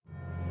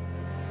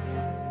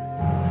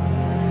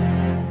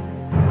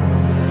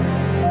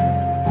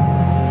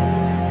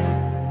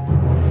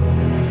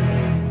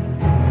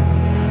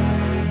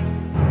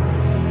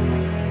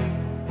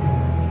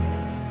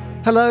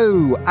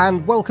Hello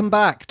and welcome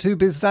back to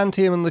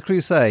Byzantium and the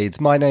Crusades.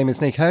 My name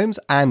is Nick Holmes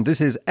and this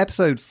is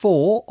episode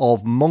 4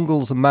 of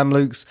Mongols and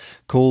Mamluks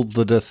called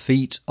The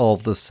Defeat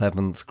of the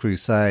Seventh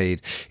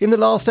Crusade. In the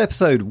last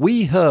episode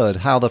we heard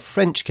how the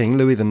French king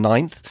Louis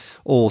IX,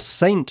 or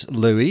Saint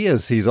Louis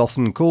as he's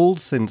often called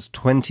since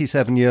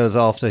 27 years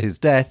after his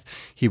death,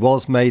 he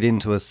was made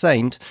into a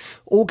saint,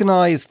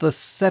 organised the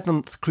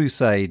Seventh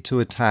Crusade to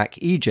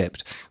attack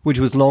Egypt, which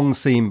was long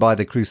seen by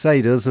the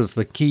Crusaders as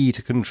the key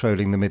to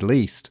controlling the Middle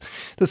East.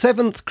 The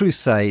Seventh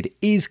Crusade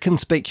is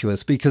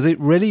conspicuous because it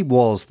really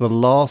was the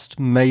last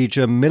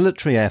major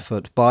military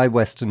effort by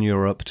Western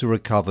Europe to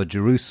recover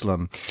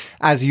Jerusalem.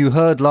 As you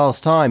heard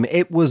last time,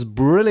 it was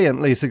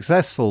brilliantly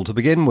successful to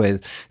begin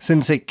with,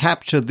 since it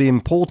captured the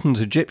important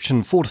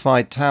Egyptian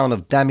fortified town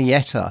of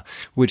Damietta,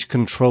 which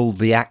controlled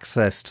the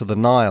access to the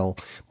Nile.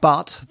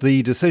 But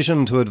the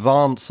decision to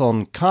advance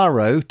on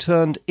Cairo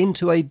turned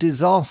into a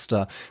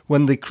disaster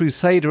when the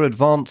Crusader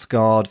advance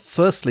guard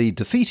firstly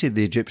defeated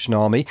the Egyptian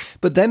army,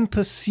 but then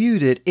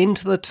pursued it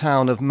into the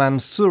town of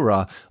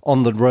Mansoura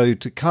on the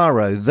road to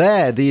Cairo.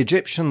 There, the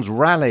Egyptians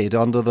rallied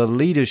under the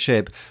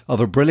leadership of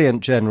a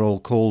brilliant general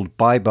called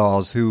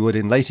Baibars, who would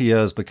in later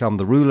years become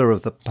the ruler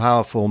of the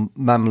powerful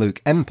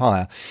Mamluk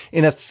Empire.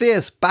 In a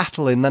fierce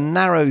battle in the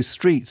narrow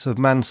streets of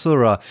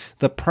Mansoura,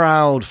 the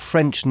proud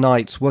French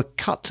knights were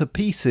cut to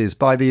pieces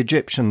by the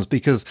Egyptians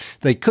because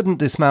they couldn't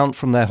dismount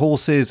from their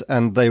horses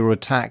and they were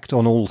attacked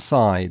on all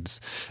sides.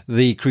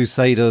 The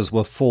Crusaders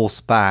were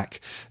forced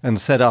back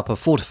and set up a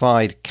fortified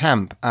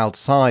camp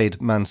outside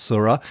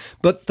Mansoura,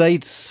 but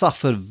they'd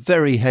suffered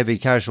very heavy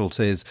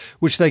casualties,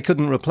 which they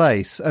couldn't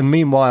replace, and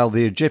meanwhile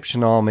the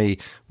Egyptian army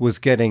was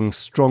getting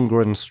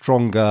stronger and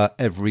stronger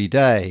every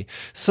day.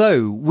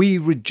 So we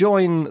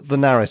rejoin the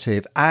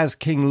narrative as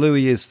King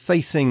Louis is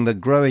facing the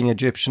growing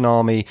Egyptian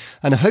army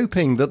and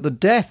hoping that the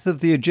death of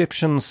the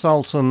Egyptian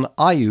Sultan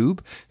Ayub,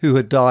 who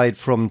had died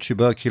from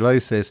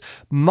tuberculosis,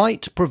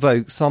 might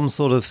provoke some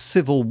sort of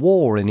civil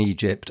war in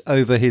Egypt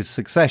over his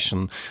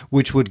succession,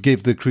 which would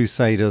give the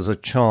Crusaders a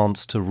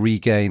chance to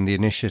regain the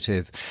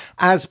initiative.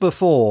 As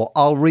before,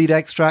 I'll read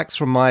extracts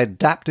from my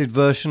adapted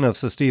version of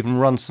Sir Stephen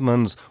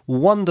Runciman's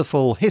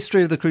wonderful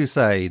History of the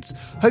Crusades.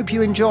 Hope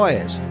you enjoy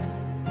it.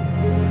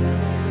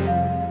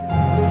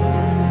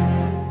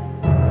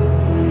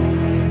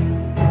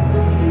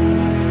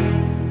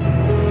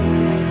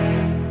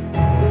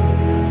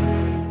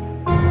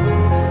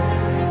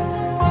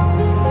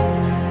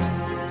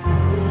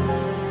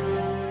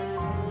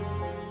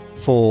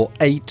 For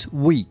 8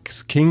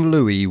 weeks, King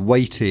Louis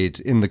waited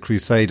in the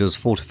Crusaders'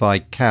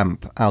 fortified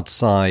camp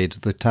outside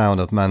the town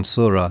of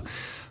Mansoura.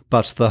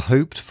 But the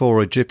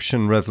hoped-for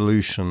Egyptian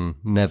revolution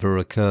never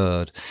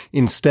occurred.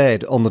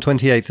 Instead, on the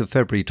 28th of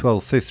February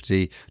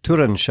 1250,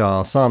 Turan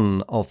Shah,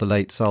 son of the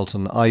late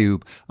Sultan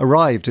Ayub,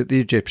 arrived at the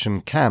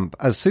Egyptian camp.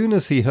 As soon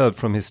as he heard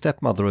from his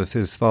stepmother of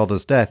his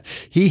father's death,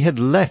 he had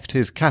left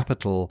his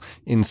capital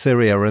in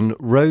Syria and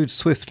rode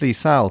swiftly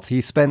south.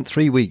 He spent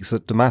 3 weeks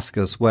at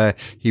Damascus, where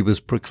he was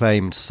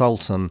proclaimed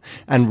Sultan,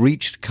 and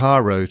reached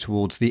Cairo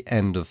towards the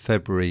end of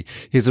February.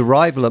 His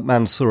arrival at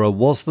Mansoura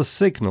was the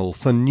signal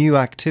for new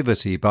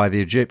activity by the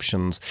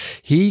Egyptians.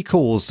 He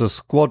caused a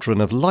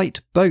squadron of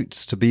light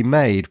boats to be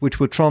made, which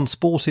were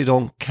transported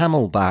on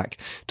camelback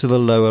to the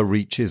lower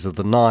reaches of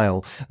the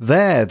Nile.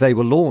 There they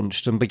were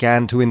launched and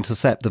began to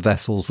intercept the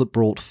vessels that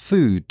brought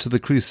food to the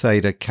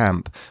Crusader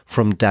camp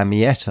from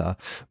Damietta.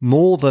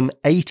 More than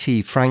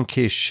 80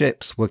 Frankish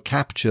ships were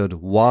captured,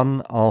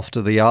 one after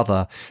the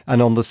other,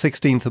 and on the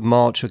 16th of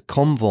March a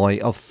convoy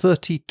of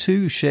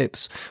 32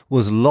 ships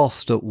was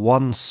lost at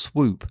one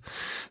swoop.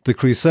 The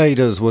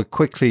Crusaders were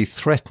quickly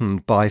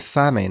threatened by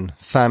famine.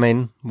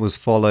 Famine was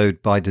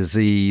followed by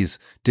disease,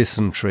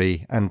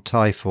 dysentery, and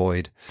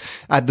typhoid.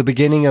 At the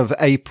beginning of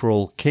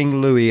April,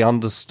 King Louis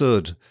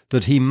understood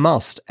that he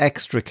must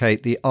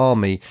extricate the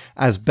army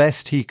as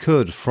best he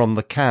could from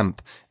the camp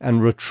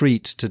and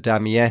retreat to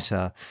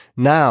Damietta.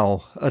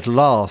 Now, at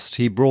last,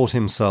 he brought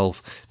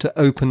himself to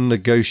open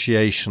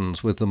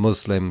negotiations with the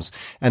Muslims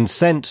and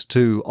sent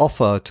to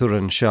offer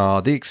Turan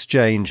Shah the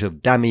exchange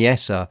of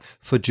Damietta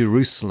for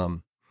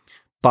Jerusalem.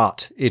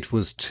 But it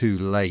was too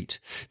late.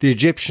 The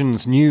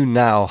Egyptians knew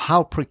now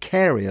how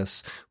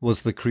precarious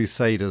was the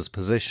Crusaders'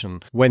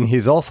 position. When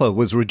his offer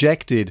was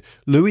rejected,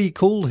 Louis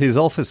called his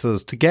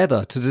officers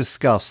together to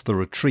discuss the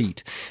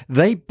retreat.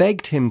 They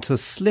begged him to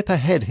slip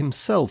ahead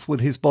himself with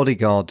his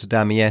bodyguard to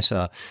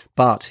Damietta,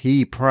 but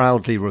he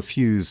proudly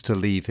refused to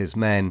leave his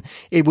men.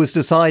 It was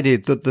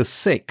decided that the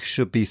sick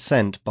should be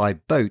sent by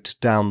boat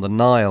down the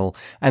Nile,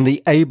 and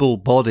the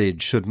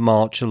able-bodied should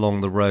march along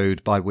the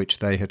road by which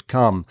they had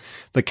come.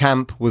 The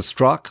camp was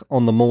struck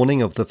on the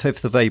morning of the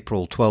 5th of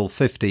April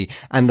 1250,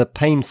 and the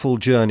painful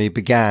journey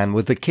began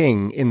with the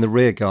king in the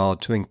rearguard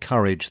to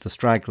encourage the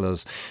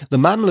stragglers. The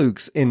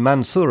Mamluks in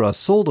Mansoura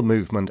saw the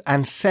movement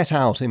and set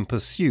out in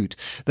pursuit.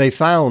 They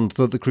found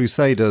that the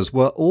Crusaders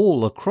were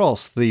all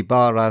across the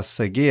Bahr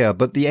as-Sagir,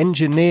 but the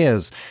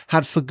engineers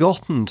had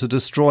forgotten to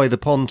destroy the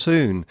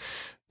pontoon.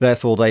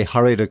 Therefore they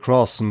hurried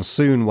across and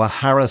soon were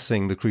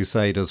harassing the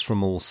Crusaders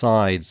from all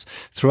sides.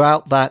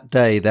 Throughout that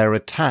day their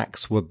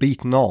attacks were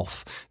beaten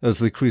off as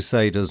the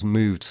Crusaders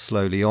moved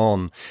slowly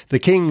on. The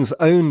king's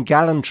own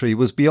gallantry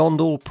was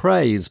beyond all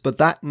praise, but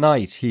that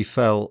night he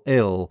fell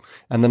ill,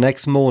 and the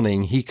next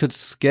morning he could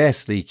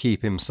scarcely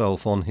keep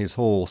himself on his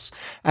horse.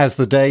 As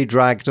the day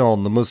dragged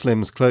on, the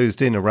Muslims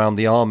closed in around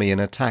the army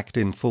and attacked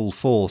in full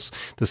force.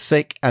 The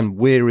sick and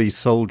weary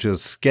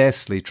soldiers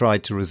scarcely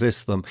tried to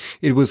resist them.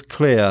 It was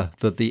clear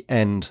that the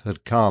end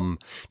had come.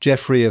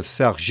 Geoffrey of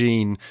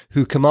Sergines,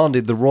 who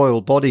commanded the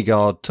royal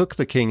bodyguard, took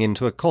the king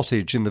into a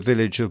cottage in the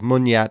village of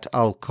Munyat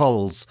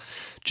al-Kols,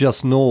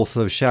 just north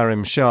of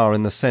Sharim-Shah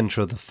in the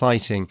centre of the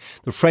fighting.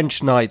 The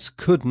French knights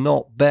could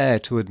not bear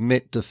to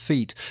admit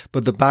defeat,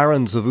 but the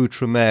barons of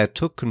Outremer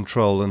took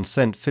control and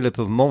sent Philip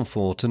of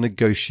Montfort to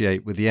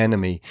negotiate with the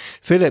enemy.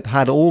 Philip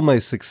had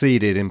almost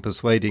succeeded in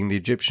persuading the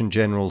Egyptian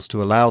generals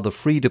to allow the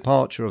free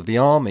departure of the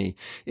army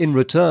in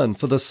return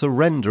for the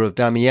surrender of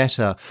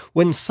Damietta,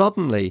 when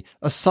suddenly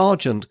a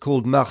sergeant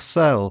called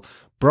Marcel,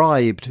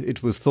 bribed,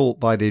 it was thought,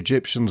 by the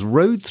Egyptians,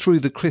 rode through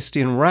the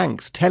Christian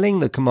ranks,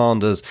 telling the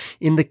commanders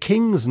in the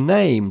king's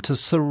name to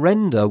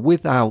surrender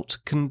without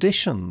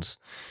conditions.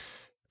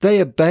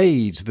 They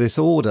obeyed this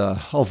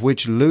order, of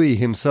which Louis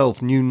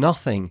himself knew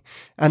nothing,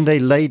 and they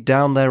laid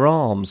down their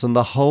arms, and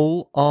the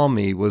whole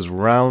army was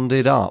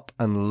rounded up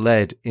and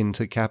led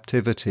into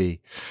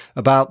captivity.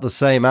 About the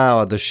same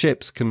hour, the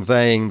ships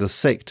conveying the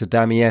sick to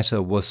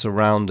Damietta were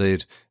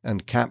surrounded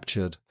and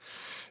captured.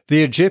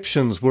 The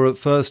Egyptians were at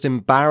first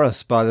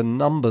embarrassed by the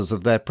numbers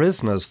of their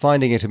prisoners.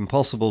 Finding it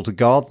impossible to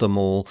guard them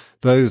all,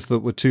 those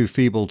that were too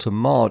feeble to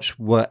march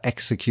were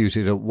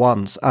executed at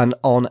once, and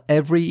on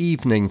every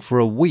evening for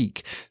a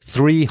week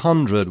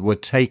 300 were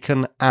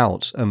taken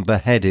out and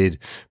beheaded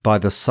by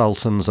the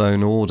Sultan's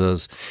own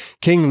orders.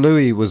 King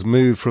Louis was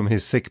moved from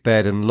his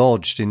sickbed and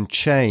lodged in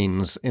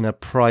chains in a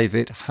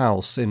private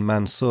house in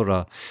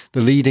Mansoura.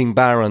 The leading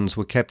barons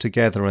were kept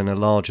together in a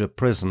larger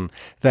prison.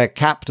 Their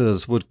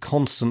captors would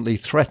constantly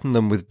threaten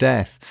them with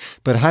death,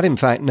 but had in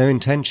fact no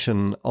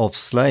intention of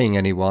slaying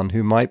anyone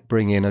who might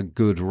bring in a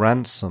good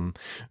ransom.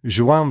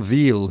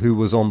 Joinville, who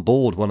was on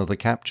board one of the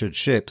captured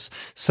ships,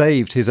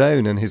 saved his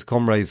own and his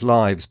comrades'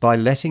 lives by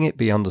letting it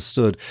be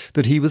understood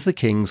that he was the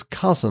king's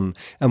cousin,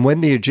 and when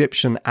the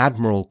Egyptian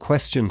admiral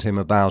questioned him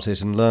about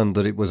it and learned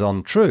that it was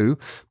untrue,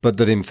 but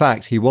that in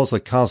fact he was a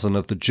cousin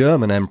of the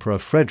German Emperor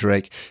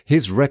Frederick,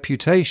 his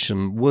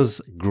reputation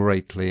was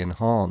greatly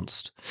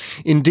enhanced.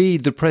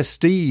 Indeed, the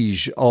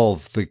prestige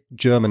of the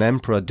German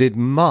emperor did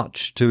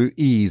much to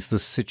ease the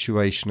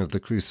situation of the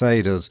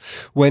Crusaders.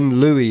 When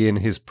Louis in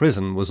his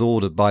prison was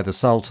ordered by the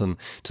Sultan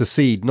to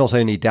cede not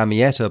only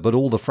Damietta but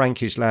all the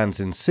Frankish lands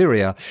in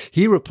Syria,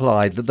 he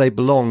replied that they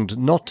belonged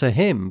not to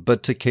him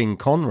but to King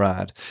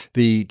Conrad,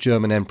 the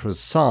German emperor's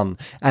son,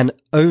 and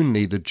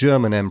only the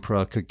German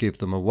emperor could give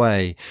them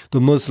away. The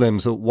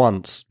Muslims at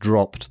once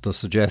dropped the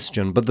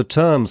suggestion, but the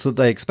terms that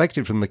they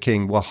expected from the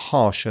king were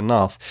harsh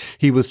enough.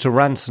 He was to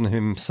ransom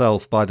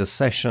himself by the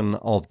cession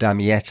of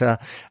Damietta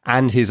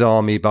and his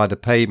army by the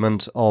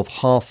payment of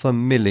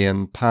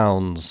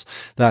 £500,000,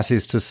 that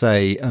is to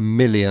say,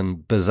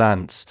 1,000,000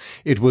 bezants.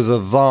 It was a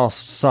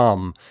vast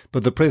sum,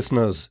 but the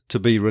prisoners to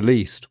be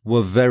released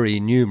were very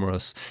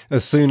numerous.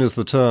 As soon as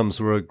the terms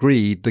were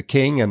agreed, the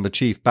king and the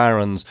chief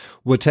barons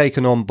were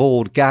taken on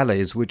board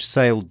galleys which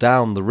sailed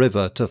down the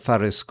river to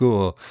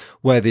Fariscour,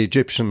 where the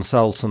Egyptian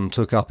Sultan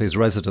took up his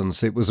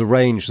residence. It was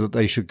arranged that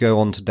they should go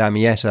on to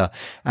Damietta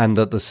and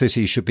that the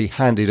city should be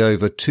handed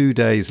over 2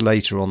 days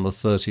later on the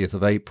 30th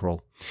of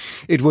April.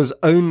 It was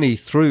only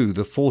through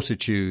the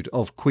fortitude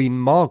of Queen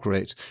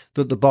Margaret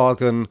that the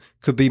bargain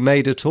could be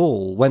made at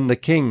all. When the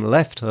king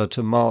left her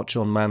to march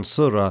on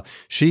Mansoura,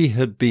 she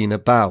had been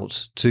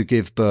about to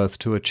give birth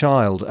to a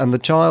child, and the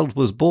child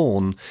was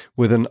born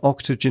with an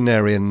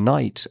octogenarian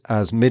knight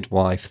as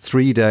midwife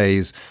 3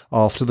 days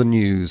after the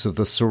news of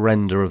the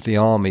surrender of the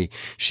army.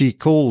 She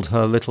called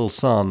her little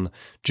son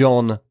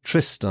John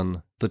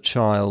Tristan, the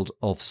child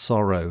of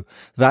sorrow.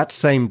 That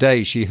same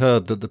day she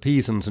heard that the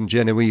Pisans and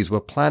Genoese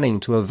were planning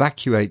to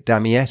evacuate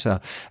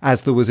Damietta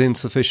as there was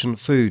insufficient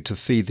food to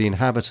feed the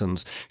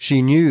inhabitants.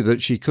 She knew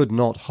that she could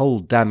not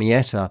hold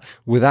Damietta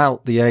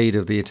without the aid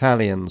of the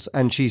Italians,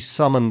 and she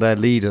summoned their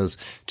leaders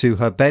to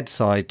her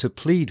bedside to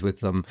plead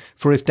with them,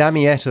 for if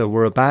Damietta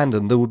were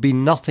abandoned there would be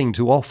nothing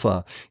to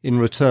offer in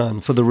return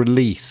for the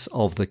release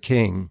of the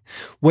king.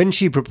 When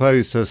she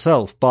proposed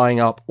herself buying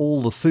up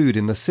all the food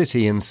in the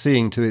city and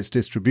seeing to its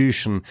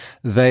distribution,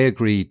 they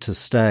agreed to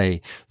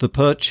stay. The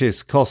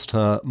purchase cost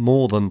her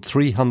more than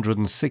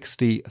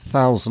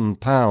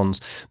 £360,000,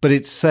 but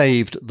it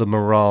saved the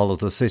morale of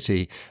the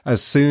city.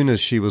 As soon as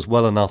she was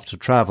well enough to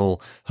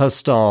travel, her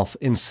staff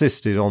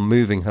insisted on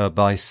moving her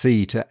by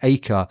sea to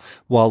Acre,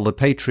 while the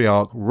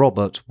Patriarch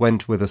Robert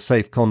went with a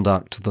safe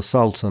conduct to the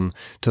Sultan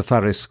to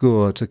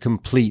Fariscour to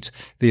complete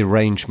the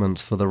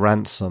arrangements for the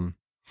ransom.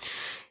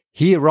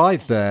 He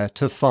arrived there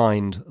to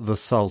find the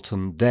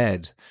Sultan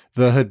dead.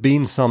 There had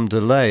been some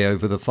delay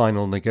over the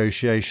final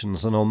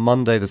negotiations, and on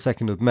Monday the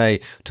 2nd of May,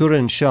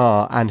 Turan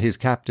Shah and his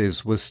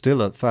captives were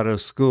still at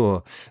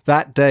Firozpur.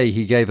 That day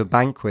he gave a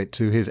banquet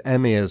to his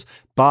emirs,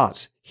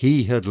 but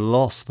he had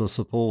lost the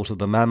support of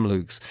the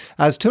Mamluks.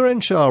 As Turan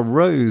Shah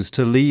rose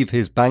to leave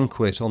his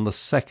banquet on the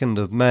 2nd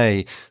of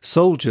May,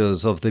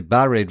 soldiers of the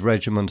Barid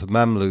regiment of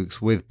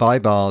Mamluks, with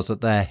Baibars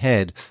at their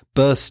head,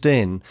 burst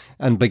in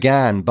and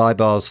began,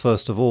 Baibars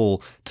first of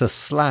all, to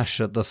slash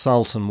at the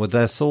Sultan with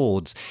their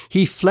swords.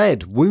 He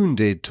fled,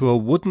 wounded, to a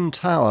wooden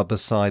tower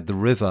beside the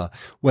river.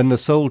 When the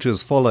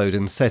soldiers followed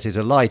and set it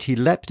alight, he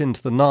leapt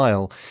into the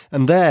Nile,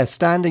 and there,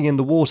 standing in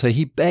the water,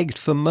 he begged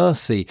for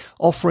mercy,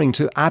 offering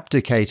to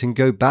abdicate and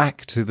go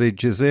back to the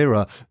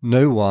Jazira.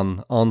 No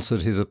one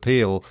answered his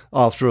appeal.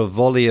 After a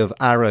volley of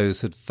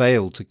arrows had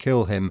failed to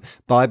kill him,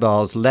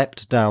 Baibars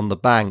leapt down the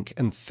bank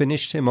and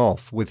finished him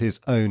off with his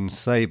own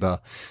sabre.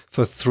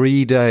 For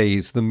 3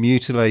 days the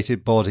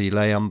mutilated body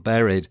lay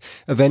unburied.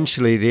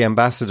 Eventually the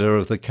ambassador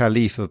of the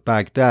Caliph of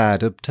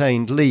Baghdad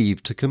obtained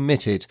leave to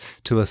commit it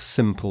to a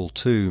simple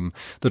tomb.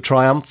 The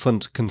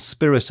triumphant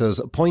conspirators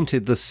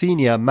appointed the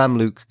senior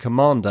Mamluk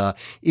commander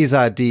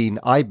Izz-ad-Din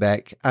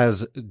Aybek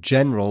as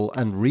general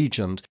and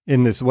regent.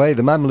 In this way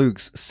the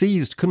Mamluks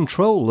seized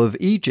control of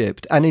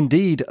Egypt, and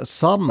indeed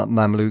some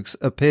Mamluks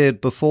appeared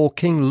before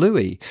King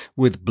Louis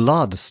with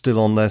blood still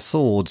on their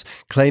swords,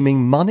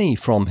 claiming money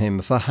from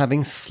him for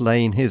having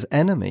slain his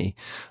enemy.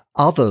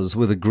 Others,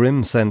 with a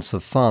grim sense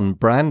of fun,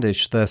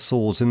 brandished their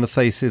swords in the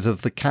faces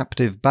of the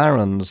captive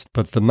barons,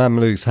 but the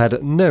Mamluks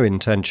had no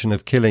intention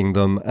of killing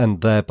them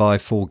and thereby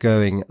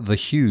foregoing the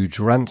huge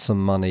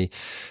ransom money.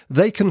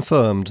 They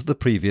confirmed the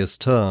previous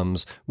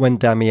terms. When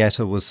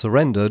Damietta was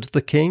surrendered,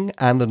 the king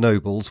and the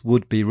nobles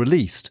would be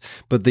released,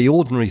 but the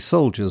ordinary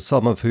soldiers,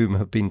 some of whom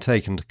had been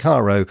taken to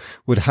Cairo,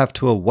 would have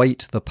to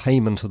await the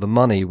payment of the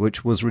money,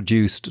 which was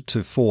reduced to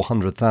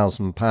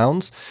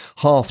 £400,000,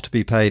 half to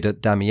be paid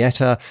at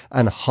Damietta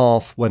and half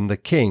when the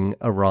king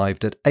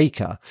arrived at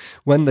Acre.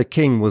 When the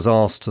king was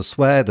asked to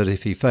swear that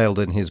if he failed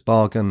in his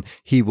bargain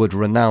he would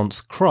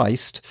renounce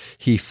Christ,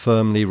 he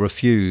firmly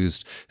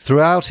refused.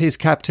 Throughout his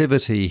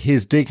captivity,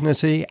 his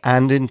dignity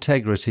and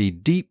integrity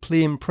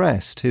deeply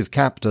impressed his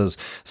captors,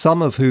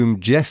 some of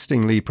whom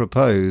jestingly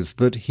proposed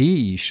that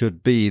he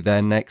should be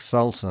their next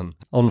sultan.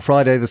 On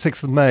Friday the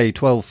 6th of May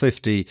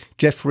 1250,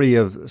 Geoffrey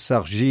of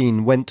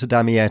Sargine went to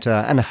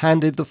Damietta and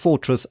handed the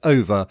fortress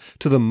over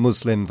to the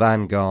Muslim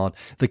vanguard.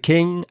 The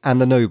king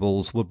and the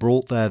nobles were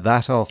brought there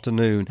that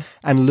afternoon,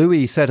 and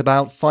Louis set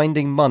about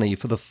finding money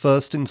for the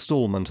first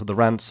instalment of the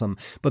ransom,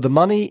 but the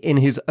money in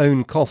his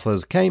own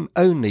coffers came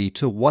only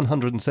to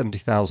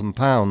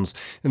 £170,000.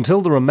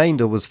 Until the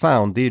remainder was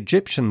found, the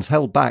Egyptians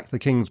held back the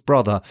king's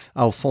brother,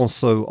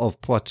 Alfonso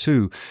of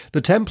Poitou. The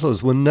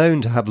Templars were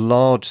known to have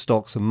large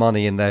stocks of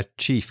money in their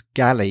chief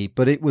galley,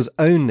 but it was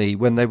only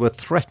when they were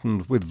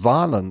threatened with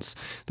violence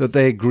that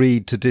they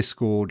agreed to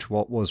disgorge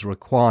what was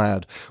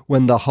required.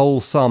 When the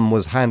whole sum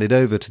was handed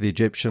over to the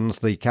Egyptians,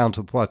 the Count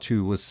of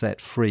Poitou was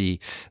set free.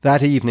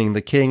 That evening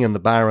the king and the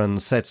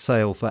barons set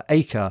sail for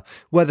Acre,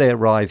 where they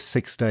arrived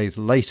 6 days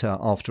later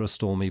after a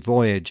stormy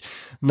voyage.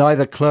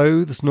 Neither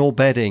clothes nor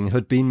bedding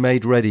had been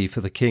made ready for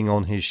the king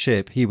on his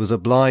ship. He was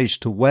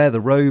obliged to wear the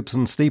robes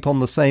and sleep on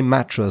the same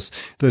mattress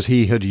that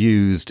he had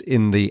used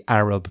in the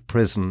Arab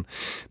prison.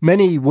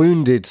 Many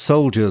wounded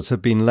soldiers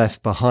had been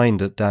left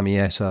behind at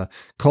Damietta.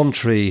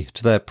 Contrary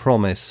to their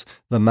promise,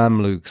 the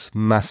Mamluks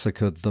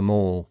massacred them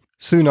all.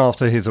 Soon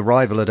after his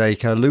arrival at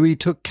Acre, Louis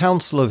took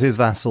counsel of his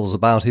vassals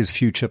about his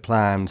future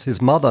plans. His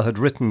mother had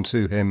written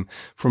to him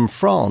from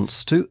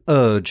France to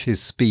urge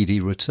his speedy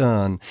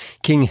return.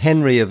 King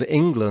Henry of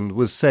England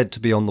was said to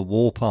be on the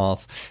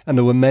warpath, and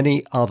there were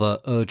many other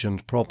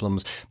urgent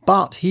problems.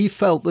 But he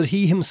felt that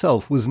he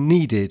himself was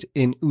needed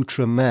in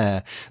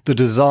Outremer. The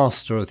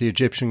disaster of the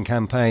Egyptian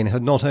campaign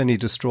had not only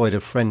destroyed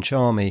a French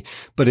army,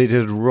 but it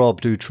had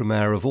robbed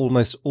Outremer of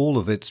almost all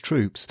of its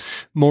troops.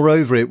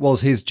 Moreover, it was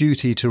his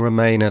duty to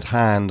remain at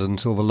hand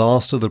until the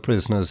last of the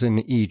prisoners in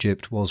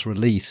Egypt was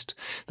released.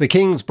 The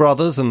king's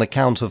brothers and the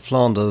Count of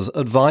Flanders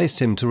advised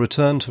him to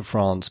return to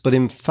France, but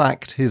in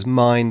fact his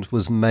mind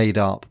was made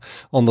up.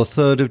 On the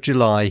 3rd of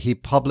July he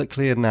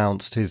publicly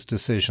announced his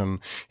decision.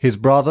 His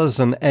brothers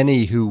and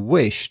any who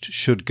wished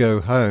should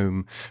go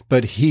home,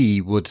 but he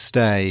would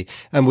stay,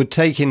 and would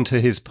take into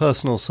his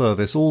personal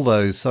service all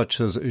those, such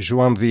as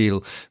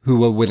Joinville, who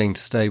were willing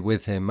to stay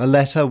with him. A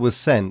letter was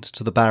sent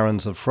to the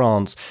barons of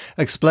France,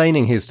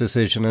 explaining his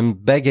decision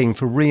and begging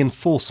for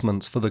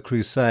reinforcements for the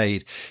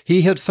crusade.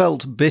 He had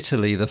felt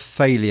bitterly the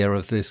failure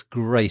of this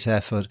great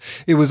effort.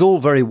 It was all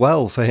very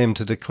well for him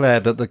to declare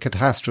that the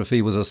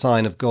catastrophe was a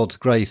sign of God's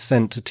grace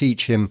sent to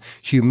teach him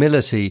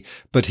humility,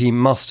 but he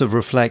must have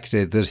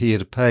reflected that he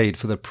had paid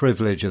for the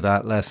privilege of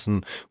that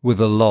lesson with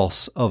the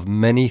loss of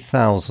many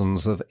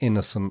thousands of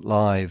innocent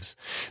lives.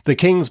 The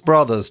king's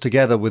brothers,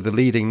 together with the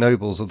leading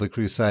nobles of the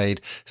crusade,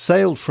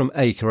 sailed from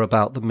Acre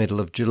about the middle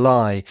of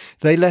July.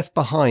 They left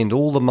behind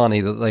all the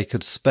money that they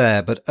could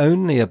spare, but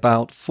only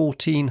about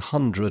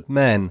 1,400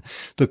 men.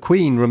 The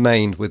Queen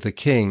remained with the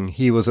king.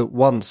 He was at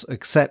once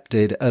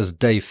accepted as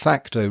de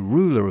facto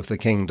ruler of the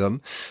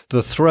kingdom.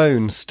 The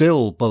throne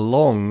still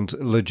belonged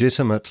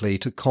legitimately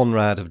to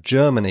Conrad of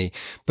Germany,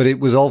 but it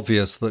was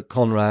obvious that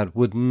Conrad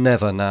would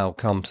never now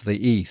come to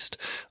the east.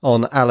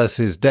 On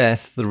Alice's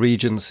death, the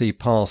regency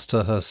passed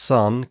to her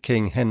son,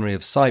 King Henry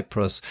of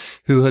Cyprus,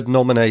 who had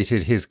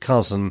nominated his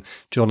cousin,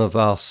 John of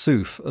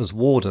Arsuf, as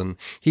warden.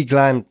 He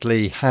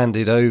gladly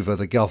handed over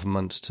the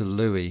government to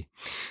Louis.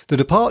 The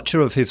departure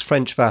of his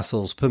French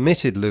vassals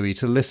permitted Louis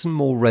to listen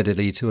more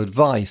readily to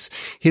advice.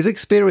 His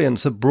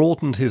experience had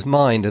broadened his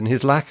mind, and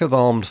his lack of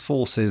armed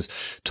forces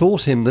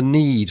taught him the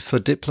need for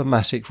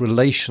diplomatic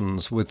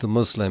relations with the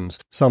Muslims.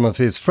 Some of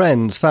his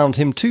friends found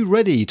him too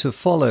ready to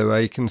follow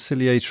a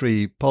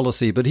conciliatory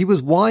policy, but he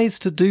was wise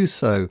to do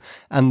so,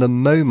 and the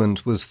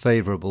moment was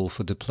favourable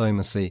for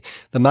diplomacy.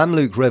 The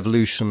Mamluk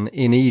revolution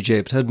in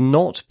Egypt had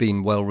not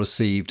been well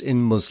received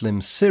in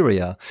Muslim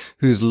Syria,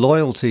 whose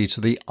loyalty to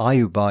the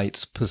Ayyubites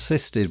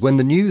persisted. When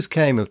the news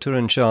came of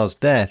Turan Shah's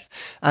death,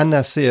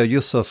 An-Nasir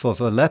Yusuf of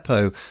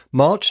Aleppo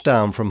marched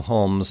down from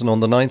Homs and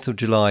on the 9th of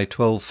July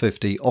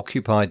 1250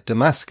 occupied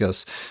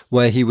Damascus,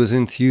 where he was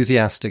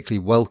enthusiastically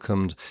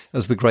welcomed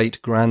as the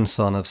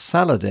great-grandson of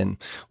Saladin.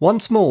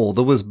 Once more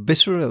there was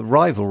bitter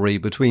rivalry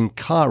between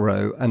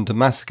Cairo and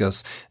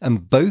Damascus,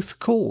 and both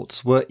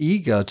courts were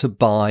eager to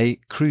buy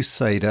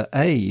Crusader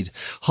aid.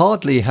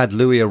 Hardly had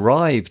Louis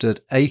arrived at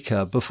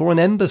Acre before an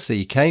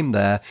embassy came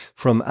there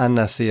from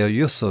An-Nasir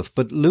Yusuf,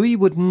 but Louis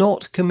would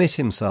not commit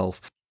himself.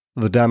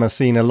 The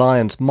Damascene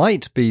alliance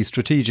might be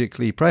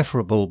strategically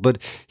preferable, but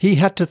he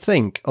had to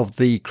think of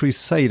the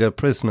Crusader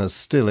prisoners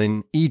still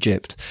in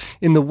Egypt.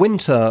 In the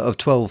winter of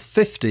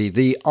 1250,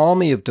 the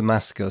army of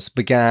Damascus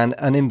began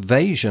an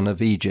invasion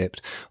of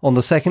Egypt. On the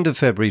 2nd of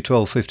February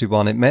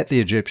 1251, it met the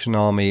Egyptian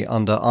army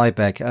under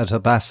Aibek at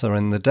Abassa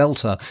in the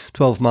delta,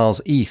 12 miles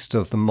east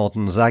of the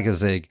modern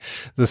Zagazig.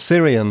 The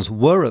Syrians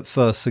were at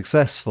first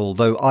successful,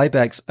 though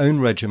Aibek's own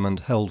regiment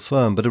held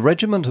firm, but a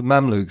regiment of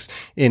Mamluks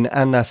in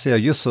An-Nasir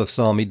Yusuf's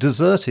army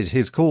deserted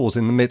his cause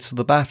in the midst of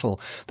the battle.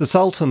 The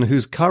Sultan,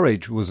 whose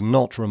courage was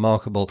not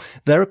remarkable,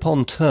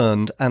 thereupon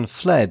turned and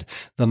fled.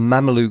 The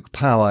Mameluke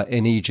power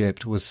in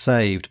Egypt was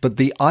saved, but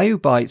the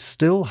Ayyubites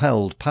still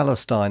held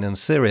Palestine and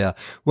Syria.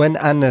 When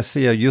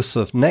An-Nasir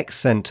Yusuf next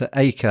sent to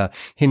Acre,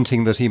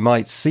 hinting that he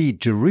might cede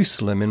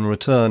Jerusalem in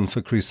return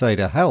for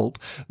Crusader help,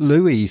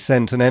 Louis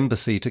sent an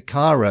embassy to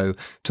Cairo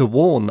to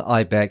warn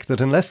Aibek that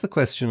unless the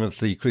question of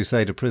the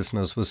Crusader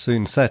prisoners was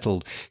soon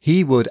settled,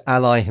 he would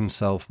ally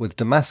himself with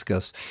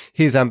Damascus.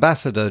 His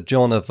ambassador,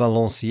 John of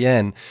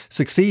Valenciennes,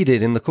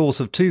 succeeded in the course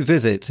of 2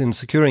 visits in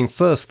securing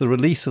first the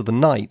release of the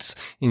knights,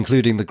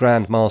 including the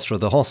Grand Master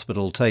of the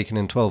hospital taken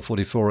in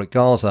 1244 at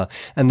Gaza,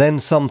 and then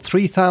some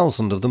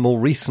 3,000 of the more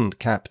recent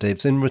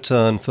captives in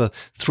return for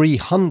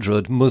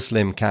 300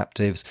 Muslim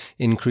captives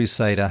in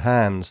Crusader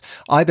hands.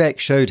 Aibek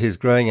showed his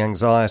growing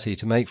anxiety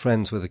to make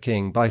friends with the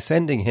king by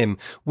sending him,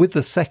 with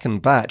the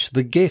second batch,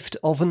 the gift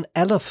of an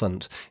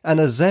elephant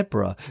and a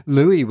zebra.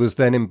 Louis was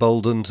then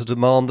emboldened to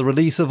demand the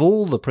release of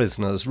all the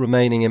prisoners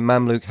remaining in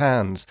Mamluk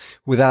hands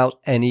without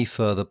any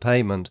further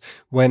payment.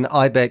 When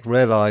Aibek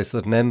realized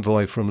that an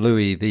envoy from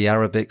Louis, the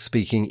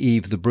Arabic-speaking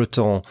Yves the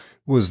Breton,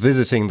 was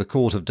visiting the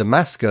court of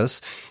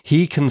Damascus,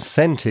 he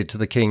consented to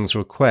the king's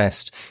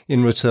request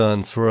in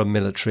return for a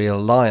military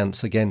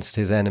alliance against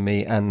his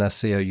enemy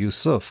An-Nasir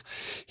Yusuf.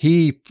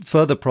 He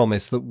further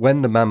promised that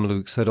when the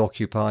Mamluks had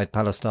occupied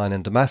Palestine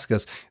and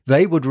Damascus,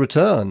 they would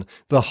return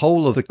the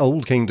whole of the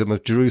old kingdom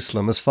of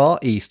Jerusalem as far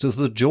east as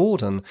the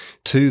Jordan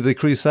to the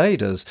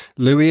Crusaders.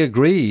 Louis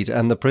agreed,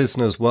 and the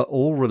prisoners were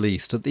all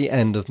released at the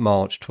end of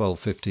March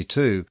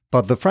 1252.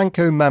 But the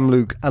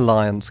Franco-Mamluk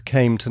alliance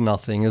came to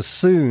nothing. As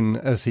soon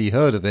as he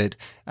heard of it,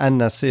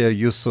 An-Nasir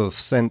Yusuf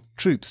sent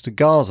troops to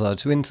Gaza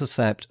to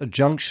intercept a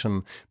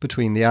junction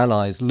between the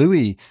allies.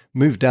 Louis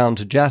moved down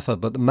to Jaffa,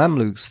 but the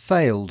Mamluks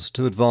failed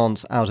to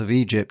advance out of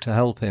Egypt to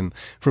help him.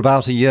 For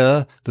about a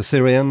year, the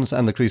Syrians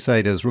and the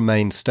Crusaders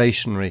remained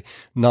stationary,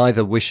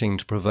 neither wishing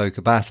to provoke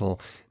a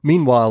battle.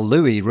 Meanwhile,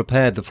 Louis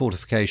repaired the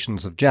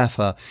fortifications of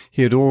Jaffa.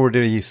 He had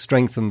already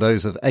strengthened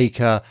those of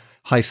Acre,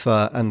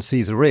 Haifa, and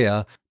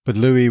Caesarea, but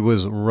Louis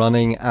was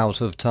running out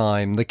of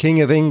time. The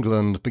King of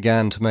England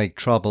began to make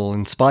trouble,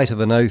 in spite of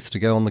an oath to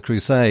go on the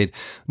crusade,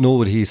 nor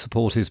would he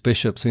support his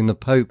bishops, whom the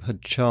Pope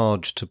had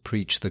charged to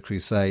preach the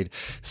crusade.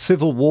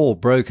 Civil war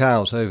broke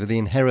out over the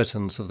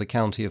inheritance of the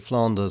county of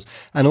Flanders,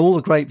 and all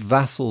the great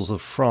vassals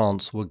of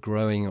France were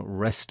growing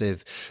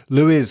restive.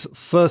 Louis's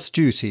first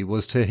duty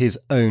was to his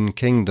own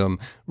kingdom.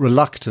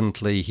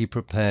 Reluctantly, he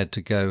prepared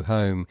to go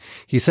home.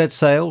 He set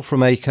sail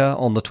from Acre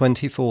on the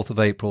 24th of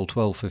April,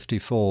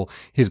 1254.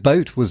 His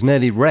boat was was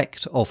nearly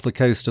wrecked off the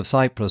coast of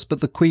Cyprus,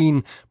 but the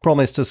Queen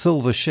promised a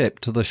silver ship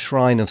to the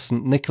shrine of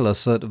St.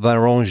 Nicholas at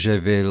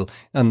Varengeville,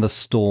 and the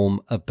storm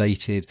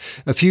abated.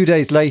 A few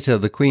days later,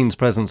 the Queen's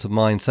presence of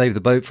mind saved the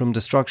boat from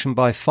destruction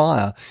by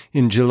fire.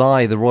 In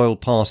July, the royal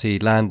party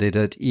landed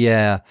at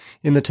Hyères,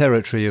 in the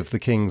territory of the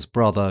King's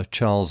brother,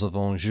 Charles of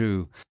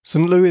Anjou.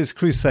 St. Louis's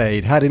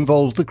crusade had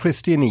involved the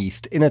Christian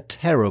East in a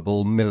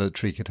terrible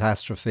military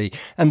catastrophe,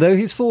 and though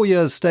his 4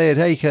 years' stay at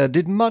Acre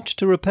did much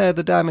to repair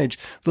the damage,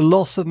 the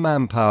loss of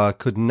manpower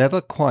could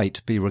never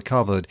quite be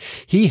recovered.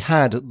 He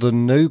had the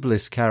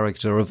noblest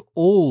character of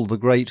all the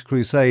great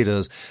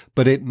crusaders,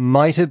 but it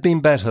might have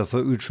been better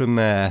for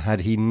Outremer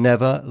had he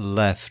never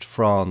left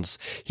France.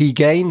 He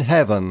gained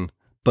heaven,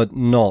 but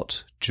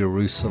not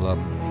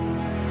Jerusalem.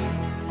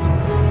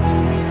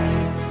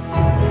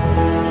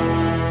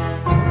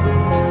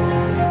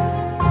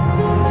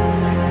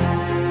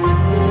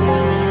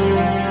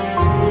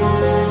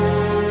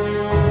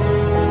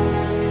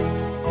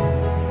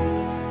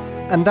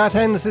 And that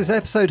ends this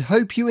episode.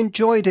 Hope you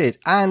enjoyed it.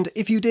 And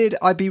if you did,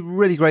 I'd be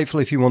really grateful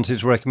if you wanted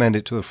to recommend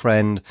it to a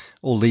friend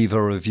or leave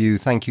a review.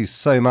 Thank you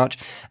so much.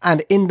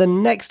 And in the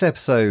next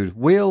episode,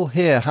 we'll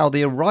hear how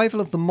the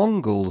arrival of the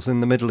Mongols in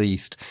the Middle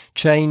East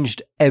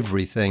changed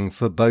everything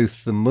for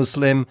both the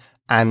Muslim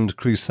and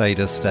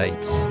Crusader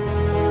states.